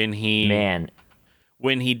 And when he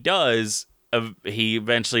does, he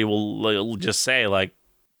eventually will just say, like,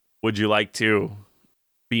 would you like to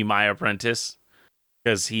be my apprentice?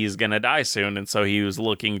 Because he's going to die soon. And so he was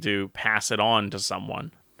looking to pass it on to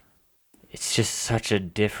someone. It's just such a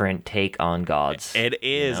different take on gods. It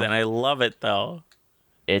is. know? And I love it, though.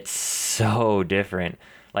 It's so different.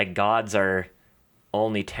 Like, gods are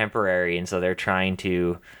only temporary, and so they're trying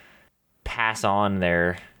to pass on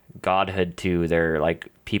their godhood to their, like,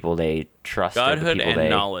 people they trust. or the Godhood people and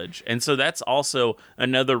knowledge. And so that's also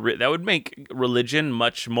another... that would make religion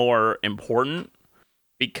much more important,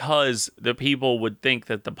 because the people would think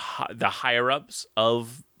that the higher-ups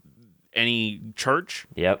of any church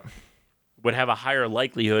Yep. would have a higher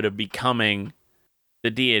likelihood of becoming the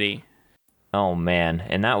deity. Oh, man.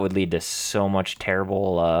 And that would lead to so much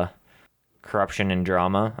terrible corruption and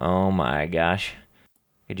drama. Oh, my gosh.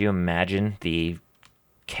 Could you imagine the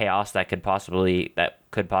chaos that could possibly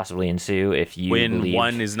ensue if you When believed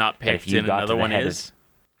one is not that if picked you and got to another the one head of- is?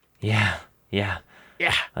 Yeah. Yeah.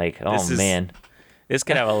 Like, This oh, is- man. This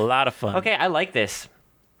could have a lot of fun. Okay, I like this.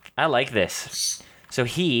 So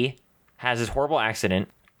he has this horrible accident.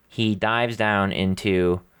 He dives down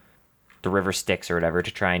into the river Styx or whatever to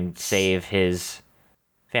try and save his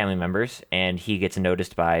family members, and he gets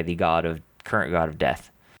noticed by the current god of death,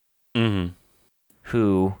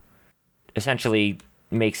 who essentially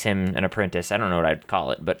makes him an apprentice. I don't know what I'd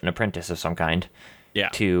call it, but an apprentice of some kind. Yeah.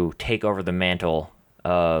 To take over the mantle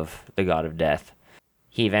of the god of death.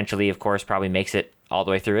 He eventually, of course, probably makes it all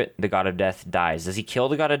the way through it. The god of death dies. Does he kill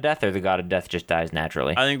the god of death, or the god of death just dies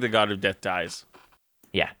naturally? I think the god of death dies.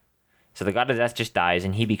 Yeah. So the god of death just dies,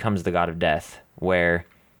 and he becomes the god of death. Where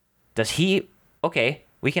does he... Okay,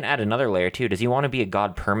 we can add another layer, too. Does he want to be a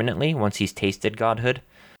god permanently once he's tasted godhood?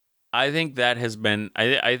 I think that has been.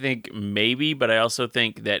 I think maybe, but I also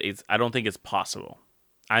think that it's. I don't think it's possible.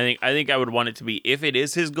 I think I would want it to be. If it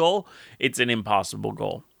is his goal, it's an impossible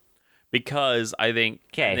goal. Because I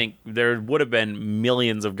Okay. think there would have been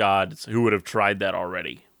millions of gods who would have tried that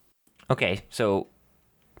already. Okay, so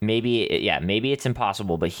maybe it's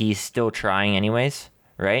impossible, but he's still trying anyways,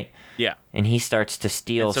 right? Yeah. And he starts to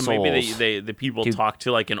steal And so souls. maybe the people to- talk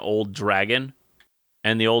to like an old dragon,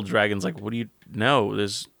 and the old dragon's like, "What do you know?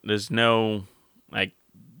 There's no like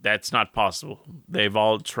that's not possible. They've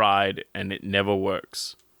all tried and it never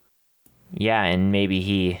works." Yeah, and maybe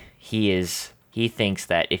he thinks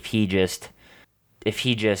that if he just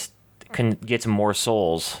gets more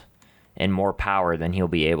souls and more power, then he'll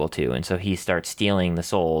be able to, and so he starts stealing the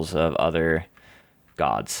souls of other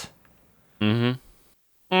gods. Mm-hmm.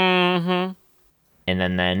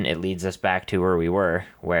 And then it leads us back to where we were,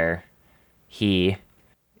 where he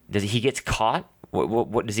gets caught.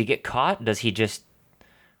 What does he get caught? Does he just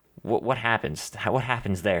what happens? What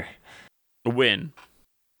happens there? Win.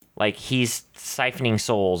 Like, he's siphoning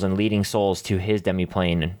souls and leading souls to his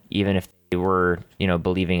demiplane, even if they were,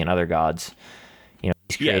 believing in other gods.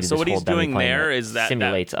 He's created so this what whole he's doing demiplane there is that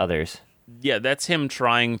simulates others. Yeah, that's him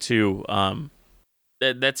trying to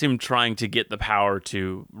that's him trying to get the power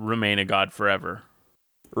to remain a god forever.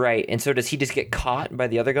 Right, and so does he just get caught by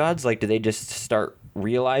the other gods? Like, do they just start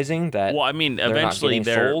realizing that? Well, I mean, they're eventually not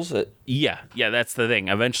getting souls? Yeah, that's the thing.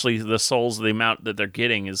 Eventually, the souls, the amount that they're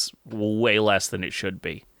getting is way less than it should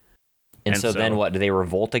be. And so then what? Do they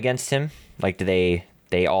revolt against him? Like, do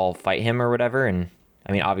they all fight him or whatever? And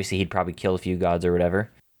I mean, obviously, he'd probably kill a few gods or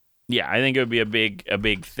whatever. Yeah, I think it would be a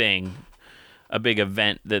big thing, a big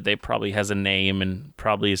event that they probably has a name and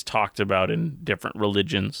probably is talked about in different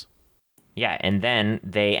religions. Yeah, and then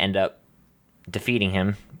they end up defeating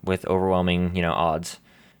him with overwhelming, odds,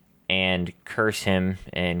 and curse him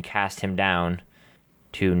and cast him down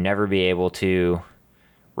to never be able to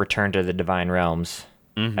return to the divine realms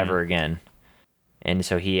ever again. And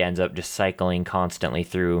so he ends up just cycling constantly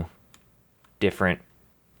through different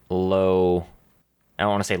I don't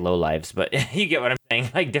want to say low lives, but you get what I'm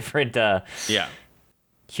saying, like different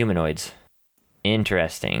humanoids.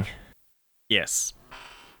 Interesting. Yes,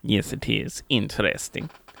 it is interesting.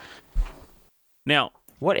 Now,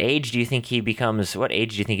 What age do you think he becomes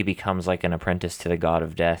like an apprentice to the god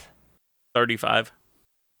of death? 35.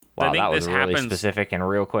 Wow, I think that was this really happens- specific and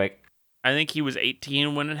real quick. I think he was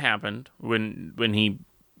 18 when it happened. When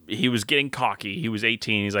he was getting cocky. He was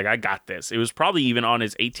 18. He's like, I got this. It was probably even on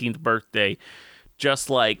his 18th birthday,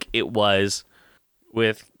 just like it was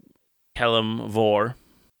with Helm Vor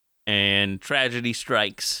and Tragedy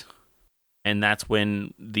Strikes. And that's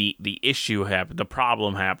when the issue happened. The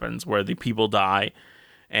problem happens where the people die,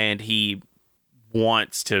 and he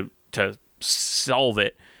wants to solve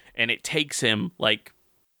it, and it takes him, like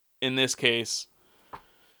in this case,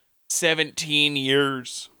 17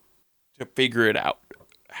 years to figure it out.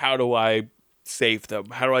 How do I save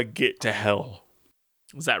them? How do I get to hell?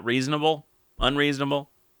 Is that reasonable? Unreasonable?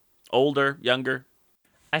 Older? Younger?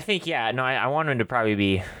 I think, I want him to probably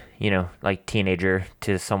be, like teenager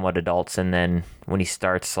to somewhat adults, and then when he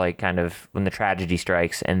starts, like, kind of when the tragedy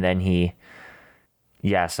strikes, and then he,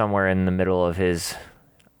 somewhere in the middle of his,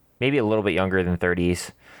 maybe a little bit younger than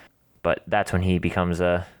 30s, but that's when he becomes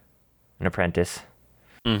an apprentice.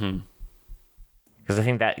 Mm-hmm. Because I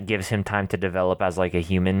think that gives him time to develop as like a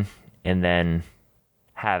human, and then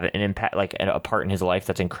have an impact, like a part in his life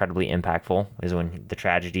that's incredibly impactful is when the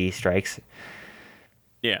tragedy strikes.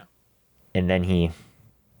 Yeah. And then he,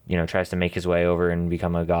 tries to make his way over and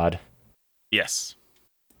become a god. Yes.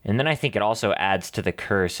 And then I think it also adds to the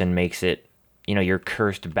curse and makes it, you're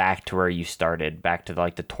cursed back to where you started, back to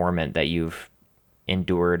like the torment that you've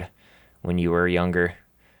endured when you were younger.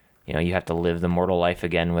 You have to live the mortal life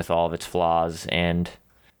again with all of its flaws and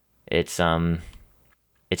its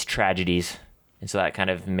tragedies. And so that kind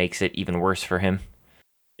of makes it even worse for him.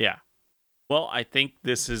 Yeah. Well, I think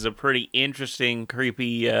this is a pretty interesting,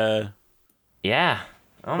 creepy Yeah.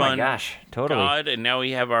 Oh my fun gosh. Totally. God, and now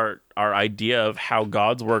we have our idea of how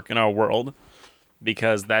gods work in our world,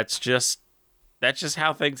 because that's just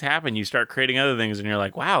how things happen. You start creating other things, and you're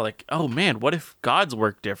like, wow, like, oh man, what if gods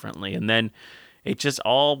work differently? And then it just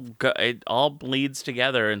all bleeds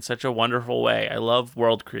together in such a wonderful way. I love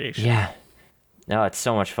world creation. Yeah. No, it's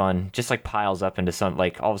so much fun. Just like piles up into some,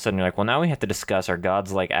 like all of a sudden you're like, well, now we have to discuss, are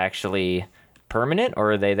gods like actually permanent,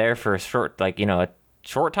 or are they there for a short, like, a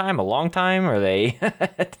short time, a long time? Or they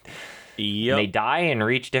Yep. they die and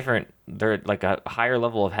reach they're like a higher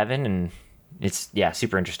level of heaven, and it's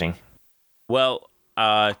super interesting. Well,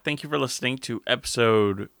 thank you for listening to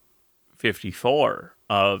episode 54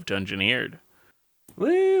 of Dungeoneered.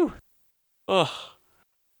 Woo! Oh,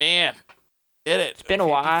 man. Did it. It's been a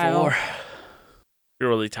while. You're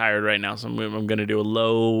really tired right now, so I'm going to do a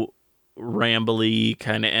low, rambly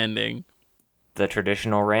kind of ending. The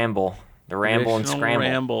traditional ramble. The ramble and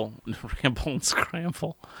scramble. Ramble and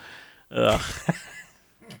scramble. Ugh.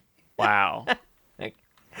 Wow.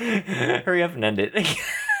 Hurry up and end it.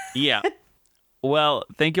 Yeah. Well,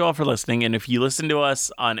 thank you all for listening. And if you listen to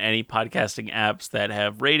us on any podcasting apps that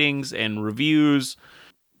have ratings and reviews,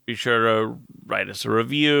 be sure to write us a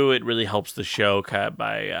review. It really helps the show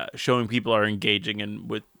by showing people are engaging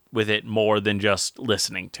with it more than just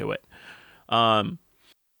listening to it.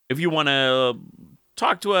 If you want to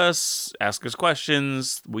talk to us, ask us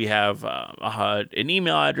questions, we have an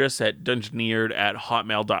email address at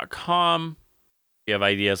dungeoneered@hotmail.com. If you have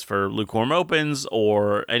ideas for Lukewarm Opens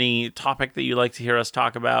or any topic that you'd like to hear us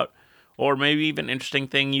talk about, or maybe even an interesting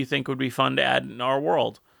thing you think would be fun to add in our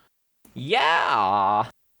world. Yeah.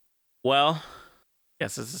 Well,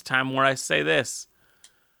 guess this is time where I say this.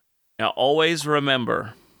 Now, always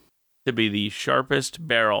remember to be the sharpest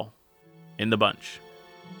barrel in the bunch.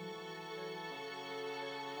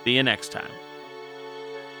 See you next time.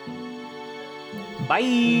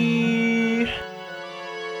 Bye.